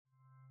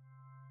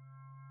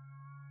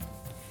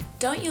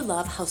Don't you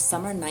love how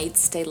summer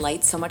nights stay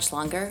light so much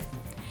longer?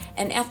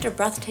 And after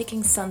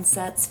breathtaking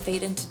sunsets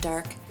fade into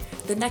dark,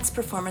 the next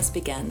performance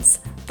begins,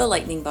 the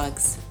lightning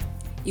bugs.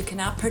 You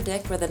cannot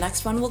predict where the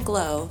next one will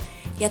glow,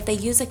 yet they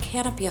use a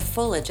canopy of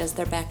foliage as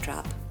their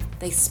backdrop.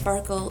 They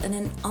sparkle in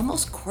an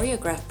almost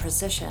choreographed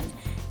precision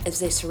as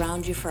they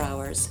surround you for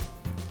hours.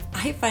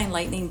 I find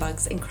lightning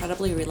bugs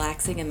incredibly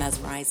relaxing and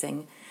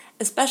mesmerizing,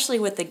 especially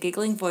with the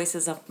giggling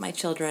voices of my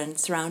children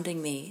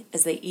surrounding me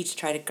as they each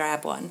try to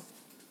grab one.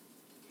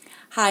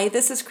 Hi,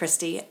 this is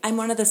Kristie. I'm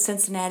one of the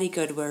Cincinnati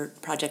Good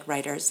Word Project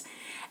writers,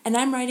 and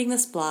I'm writing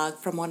this blog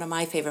from one of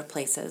my favorite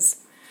places,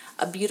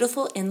 a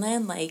beautiful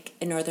inland lake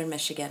in northern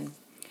Michigan.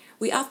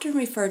 We often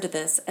refer to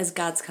this as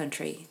God's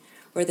country,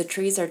 where the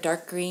trees are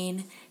dark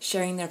green,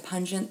 sharing their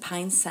pungent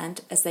pine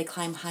scent as they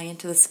climb high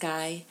into the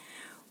sky,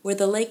 where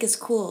the lake is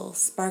cool,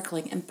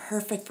 sparkling, and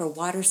perfect for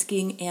water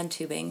skiing and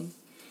tubing.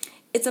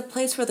 It's a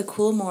place where the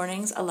cool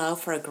mornings allow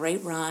for a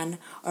great run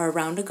or a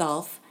round of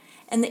golf,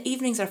 and the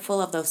evenings are full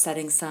of those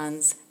setting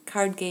suns,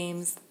 card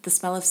games, the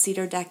smell of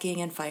cedar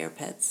decking, and fire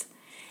pits.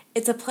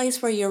 It's a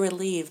place where you're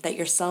relieved that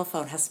your cell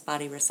phone has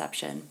spotty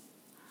reception.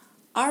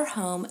 Our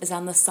home is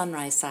on the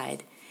sunrise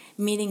side,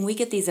 meaning we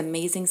get these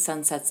amazing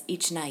sunsets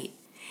each night.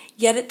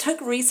 Yet it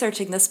took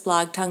researching this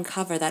blog to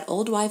uncover that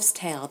old wives'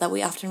 tale that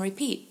we often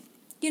repeat.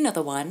 You know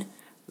the one,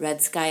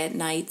 red sky at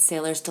night,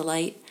 sailor's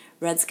delight,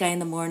 red sky in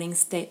the morning,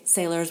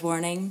 sailor's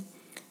warning.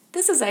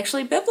 This is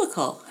actually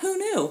biblical. Who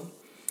knew?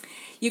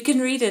 You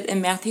can read it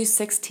in Matthew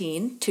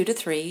 16,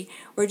 2-3,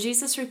 where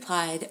Jesus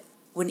replied,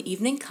 "When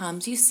evening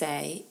comes, you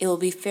say, it will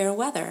be fair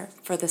weather,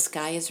 for the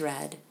sky is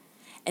red.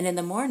 And in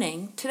the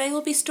morning, today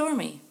will be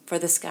stormy, for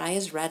the sky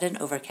is red and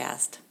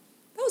overcast."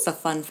 That was a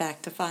fun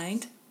fact to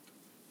find.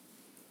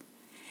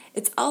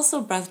 It's also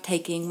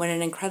breathtaking when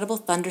an incredible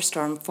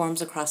thunderstorm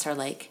forms across our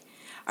lake.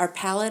 Our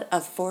palette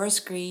of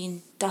forest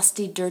green,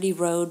 dusty, dirty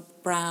road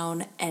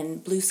brown,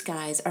 and blue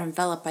skies are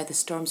enveloped by the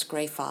storm's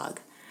gray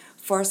fog,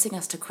 forcing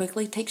us to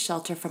quickly take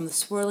shelter from the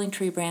swirling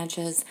tree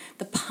branches,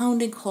 the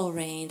pounding cold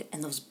rain,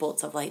 and those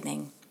bolts of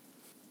lightning.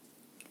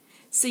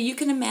 So you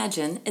can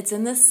imagine it's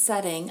in this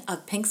setting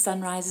of pink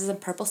sunrises and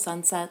purple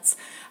sunsets,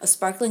 of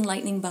sparkling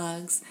lightning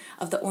bugs,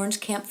 of the orange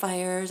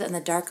campfires and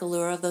the dark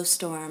allure of those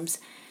storms,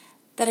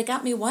 that it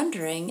got me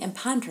wondering and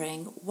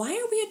pondering, why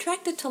are we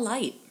attracted to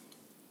light?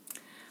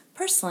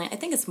 Personally, I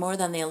think it's more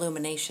than the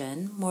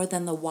illumination, more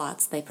than the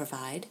watts they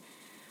provide.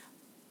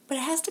 But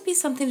it has to be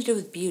something to do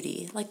with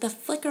beauty, like the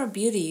flicker of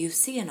beauty you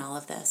see in all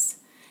of this.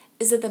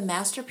 Is it the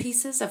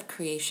masterpieces of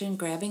creation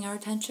grabbing our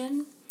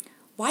attention?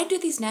 Why do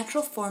these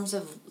natural forms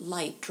of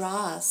light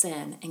draw us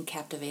in and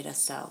captivate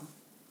us so?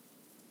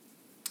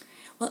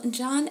 Well, in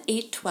John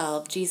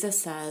 8:12, Jesus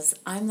says,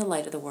 "I'm the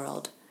light of the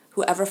world.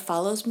 Whoever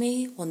follows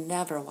me will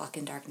never walk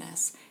in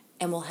darkness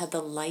and will have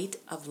the light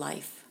of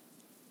life."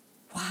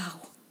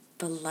 Wow,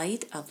 the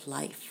light of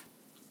life.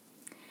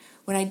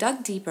 When I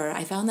dug deeper,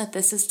 I found that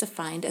this is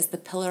defined as the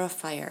pillar of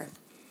fire,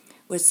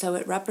 so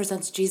it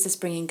represents Jesus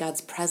bringing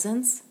God's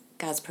presence,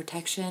 God's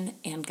protection,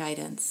 and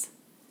guidance.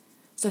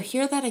 So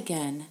hear that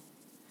again.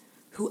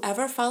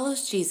 Whoever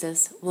follows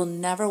Jesus will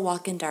never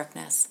walk in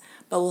darkness,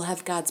 but will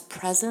have God's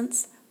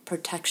presence,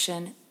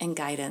 protection, and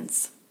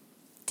guidance.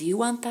 Do you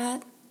want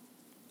that?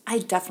 I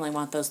definitely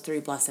want those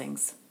three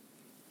blessings.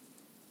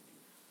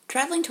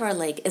 Traveling to our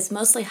lake is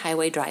mostly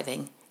highway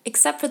driving,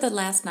 except for the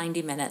last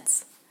 90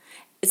 minutes.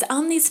 It's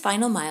on these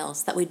final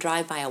miles that we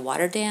drive by a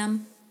water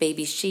dam,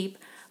 baby sheep,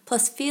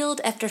 plus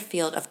field after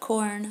field of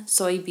corn,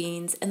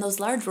 soybeans, and those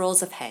large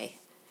rolls of hay.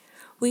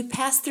 We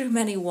pass through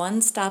many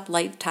one-stop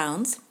light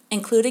towns,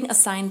 including a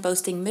sign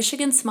boasting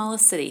Michigan's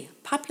smallest city,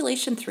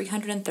 population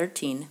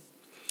 313,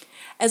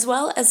 as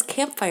well as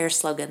campfire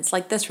slogans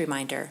like this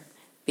reminder,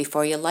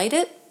 "Before you light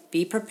it,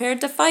 be prepared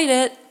to fight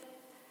it."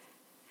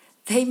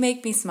 They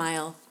make me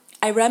smile.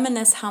 I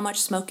reminisce how much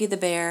Smokey the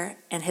Bear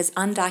and his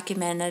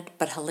undocumented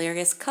but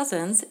hilarious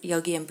cousins,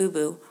 Yogi and Boo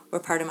Boo, were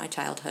part of my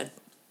childhood.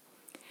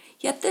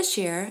 Yet this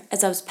year,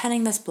 as I was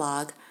penning this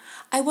blog,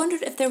 I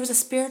wondered if there was a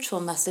spiritual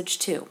message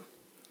too.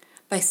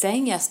 By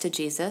saying yes to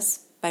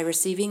Jesus, by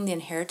receiving the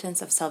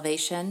inheritance of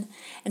salvation,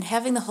 and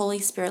having the Holy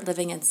Spirit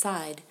living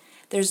inside,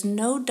 there's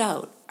no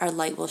doubt our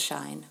light will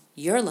shine.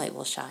 Your light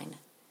will shine.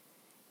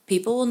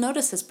 People will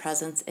notice His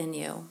presence in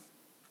you.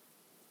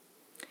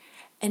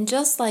 And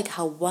just like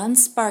how one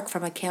spark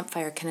from a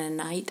campfire can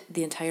ignite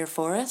the entire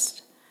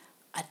forest,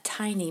 a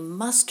tiny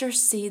mustard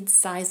seed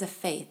size of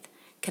faith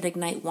can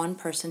ignite one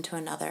person to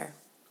another,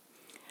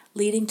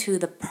 leading to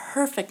the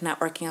perfect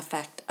networking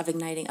effect of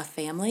igniting a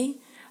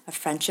family, a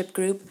friendship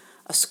group,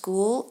 a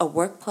school, a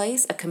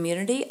workplace, a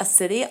community, a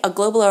city, a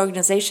global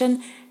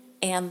organization,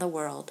 and the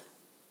world.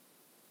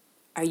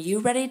 Are you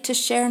ready to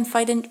share and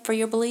fight for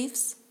your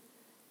beliefs?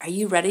 Are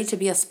you ready to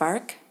be a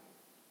spark?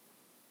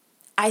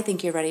 I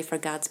think you're ready for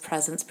God's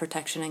presence,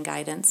 protection, and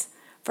guidance,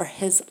 for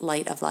His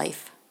light of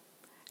life.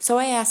 So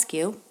I ask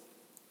you,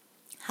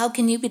 how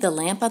can you be the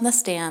lamp on the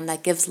stand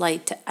that gives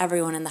light to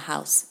everyone in the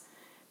house?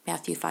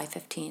 Matthew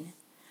 5:15.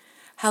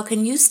 How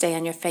can you stay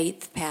on your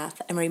faith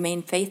path and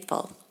remain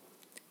faithful?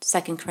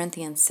 2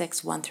 Corinthians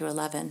 6, 1 through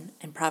 11,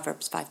 and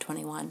Proverbs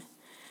 5:21.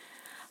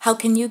 How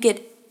can you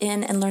get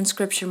in and learn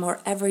Scripture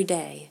more every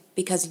day?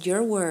 Because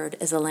your word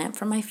is a lamp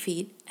for my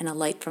feet and a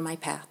light for my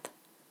path.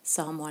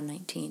 Psalm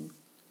 119.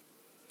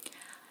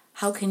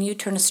 How can you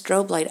turn a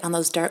strobe light on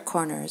those dark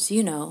corners?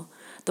 You know,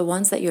 the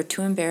ones that you're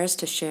too embarrassed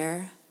to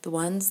share, the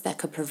ones that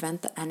could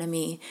prevent the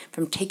enemy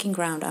from taking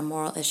ground on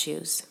moral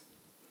issues.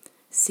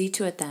 See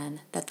to it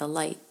then that the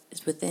light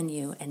is within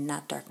you and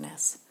not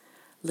darkness.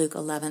 Luke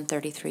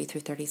 11:33 through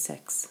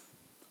 36.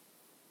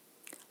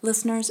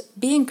 Listeners,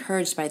 be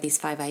encouraged by these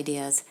 5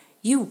 ideas.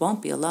 You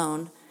won't be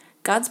alone.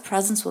 God's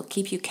presence will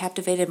keep you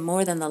captivated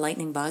more than the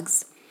lightning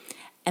bugs.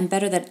 And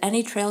better than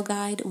any trail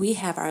guide, we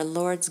have our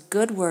Lord's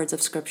good words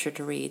of Scripture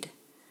to read.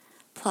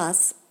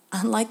 Plus,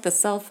 unlike the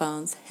cell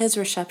phones, His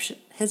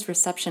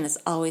reception is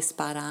always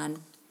spot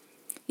on.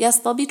 Yes,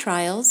 there'll be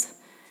trials.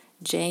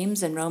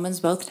 James and Romans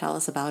both tell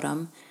us about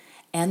them,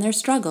 and their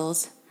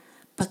struggles.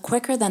 But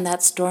quicker than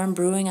that storm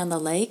brewing on the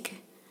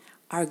lake,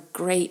 our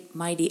great,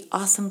 mighty,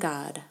 awesome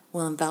God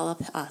will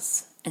envelop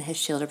us in His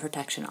shield of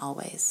protection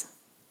always.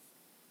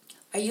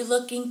 Are you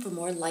looking for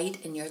more light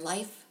in your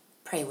life?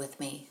 Pray with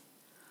me.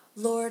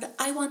 Lord,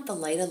 I want the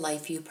light of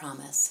life you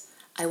promise.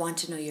 I want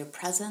to know your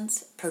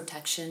presence,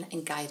 protection,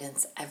 and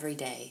guidance every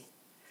day.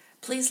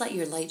 Please let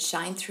your light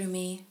shine through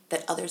me,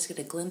 that others get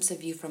a glimpse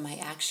of you from my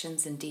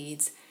actions and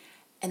deeds,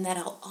 and that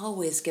I'll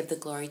always give the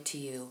glory to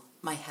you,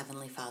 my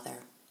Heavenly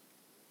Father.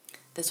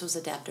 This was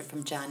adapted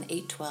from John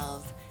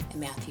 8:12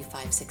 and Matthew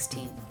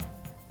 5:16.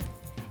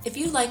 If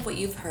you like what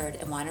you've heard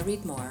and want to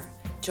read more,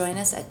 join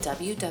us at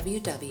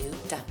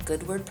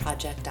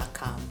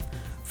www.goodwordproject.com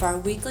for our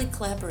weekly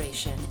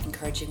collaboration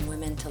encouraging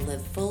women to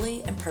live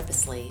fully and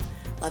purposely,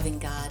 loving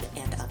God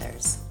and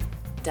others.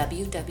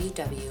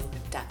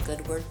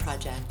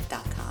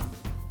 www.goodwordproject.com.